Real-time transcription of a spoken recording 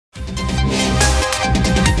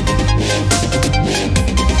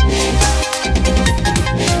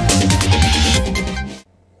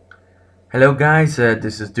Hello guys,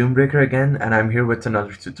 this is Doombreaker again, and I'm here with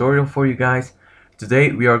another tutorial for you guys.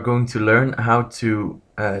 Today we are going to learn how to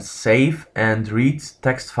save and read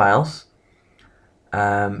text files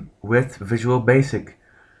with Visual Basic.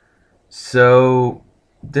 So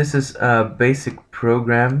this is a basic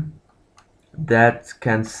program that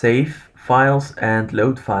can save files and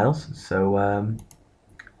load files. So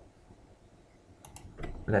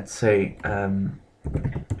let's say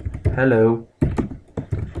hello,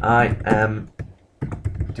 I am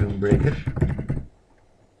Doombreaker,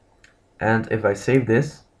 and if I save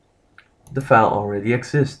this, the file already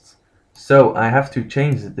exists. So I have to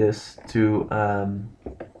change this to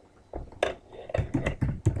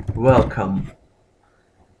welcome,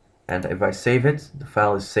 and if I save it, the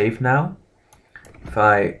file is saved now. If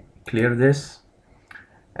I clear this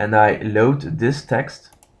and I load this text,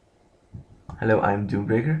 hello, I'm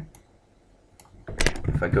Doombreaker.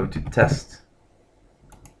 If I go to test,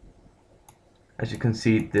 as you can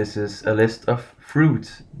see, this is a list of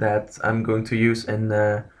fruit that I'm going to use in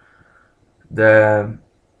the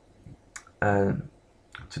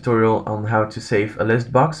tutorial on how to save a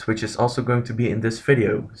list box, which is also going to be in this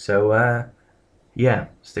video. So yeah,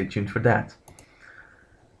 stay tuned for that.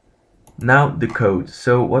 Now the code.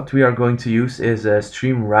 So what we are going to use is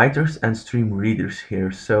stream writers and stream readers here.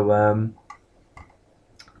 So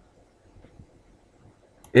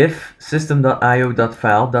if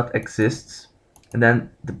system.io.file.exists and then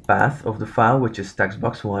the path of the file, which is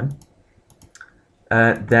textbox1,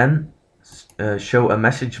 then show a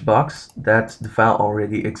message box that the file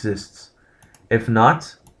already exists. If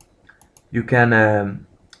not, you can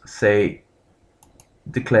say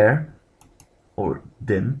declare or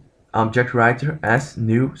dim object writer as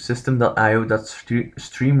new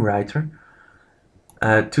system.io.streamwriter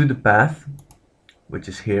to the path, which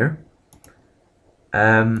is here,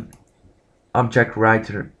 object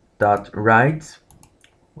writer.write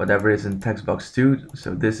whatever is in textbox2,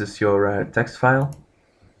 so this is your text file,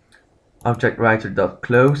 object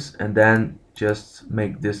writer.close, and then just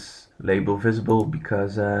make this label visible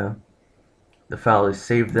because the file is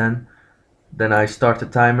saved. Then I start the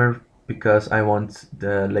timer because I want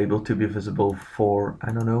the label to be visible for,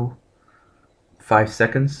 I don't know, 5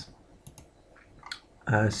 seconds.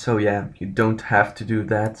 So yeah, you don't have to do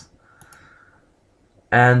that.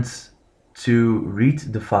 And to read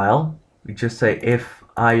the file, we just say if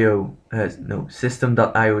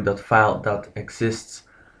system.io.file.exists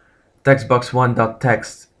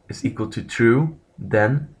textbox1.text is equal to true,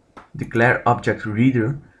 then declare object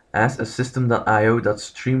reader as a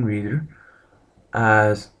system.io.streamreader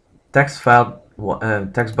as text file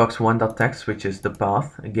textbox1.text, which is the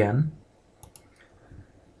path again,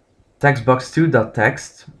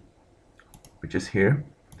 textbox2.text, which is here,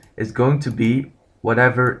 is going to be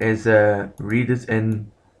whatever is read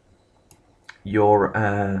in your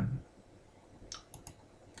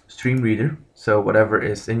stream reader. So whatever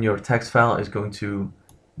is in your text file is going to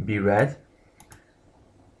be read,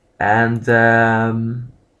 and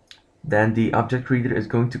then the object reader is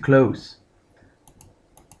going to close.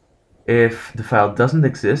 If the file doesn't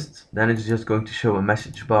exist, then it's just going to show a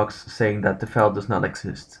message box saying that the file does not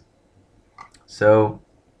exist. So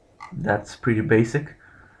that's pretty basic.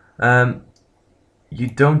 You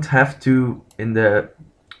don't have to, in the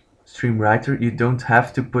stream writer, you don't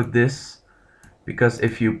have to put this, because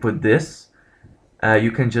if you put this,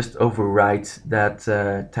 you can just overwrite that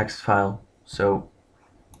text file. So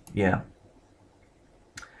yeah.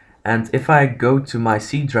 And if I go to my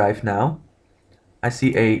C drive now, I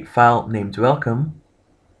see a file named welcome.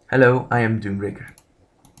 Hello, I am Doombreaker.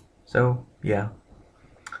 So yeah.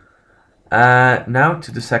 Now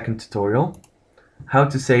to the second tutorial, how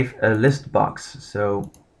to save a list box.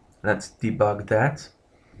 So let's debug that,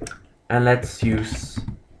 and let's use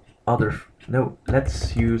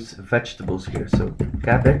let's use vegetables here. So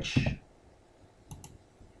cabbage,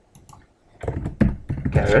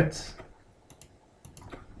 carrot,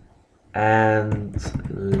 and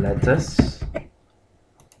lettuce,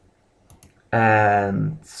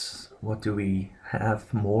 and what do we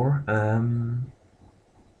have more?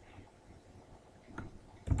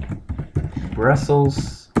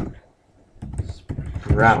 Brussels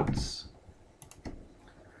sprouts.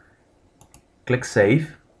 Click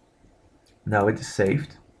save. Now it is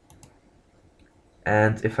saved.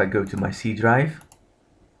 And if I go to my C drive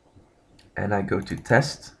and I go to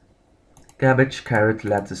test, cabbage, carrot,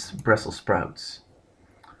 lettuce, Brussels sprouts.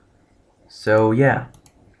 So yeah.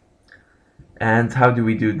 And how do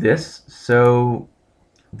we do this? So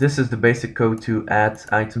this is the basic code to add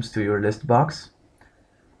items to your list box.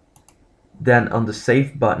 Then on the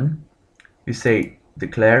save button, you say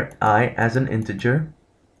declare I as an integer,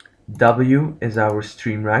 W is our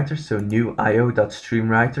streamwriter, so new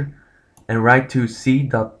io.streamwriter, and write to C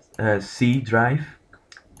drive,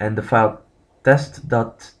 and the file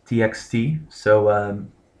test.txt. So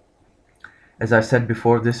as I said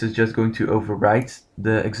before, this is just going to overwrite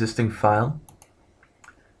the existing file.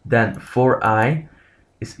 Then for I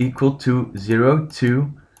is equal to 0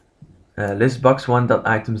 to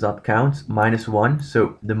listbox1.items.count -1.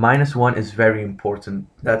 So the -1 is very important.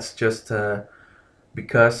 That's just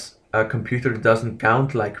because a computer doesn't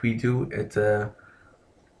count like we do.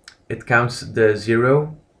 It counts the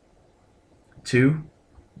 0, 2,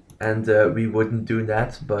 and we wouldn't do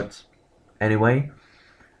that, but anyway.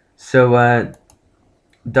 So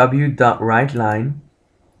w.writeLine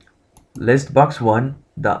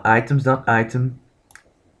listbox1.items.item,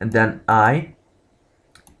 and then I,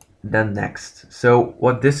 then next. So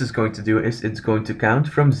what this is going to do is it's going to count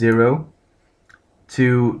from 0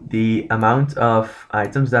 to the amount of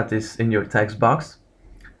items that is in your text box,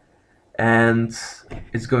 and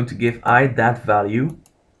it's going to give I that value,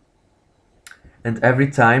 and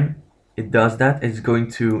every time it does that, it's going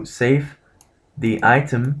to save the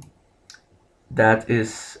item that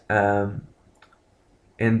is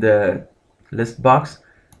in the list box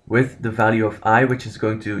with the value of I, which is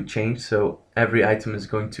going to change, so every item is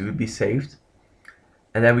going to be saved.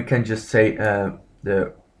 And then we can just say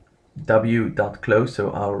the w.close,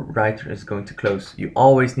 so our writer is going to close. You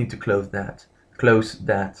always need to close that,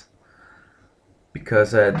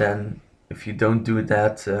 because then if you don't do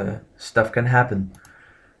that, stuff can happen.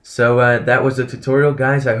 So that was the tutorial,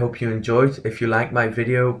 guys. I hope you enjoyed. If you like my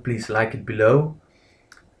video, please like it below.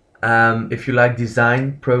 If you like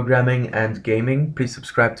design, programming and gaming, please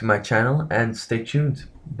subscribe to my channel and stay tuned.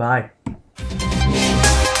 Bye.